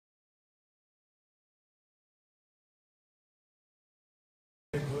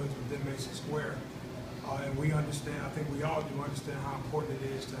neighborhoods within Mason Square. And we understand, I think we all do understand how important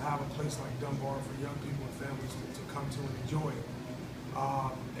it is to have a place like Dunbar for young people and families to come to and enjoy.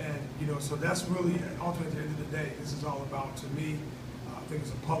 So that's really, ultimately at the end of the day, this is all about, to me, I think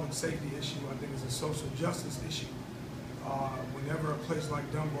it's a public safety issue. I think it's a social justice issue. Whenever a place like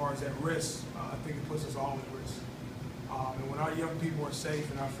Dunbar is at risk, I think it puts us all at risk. And when our young people are safe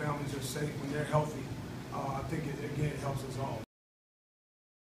and our families are safe, when they're healthy, I think it, again, helps us all.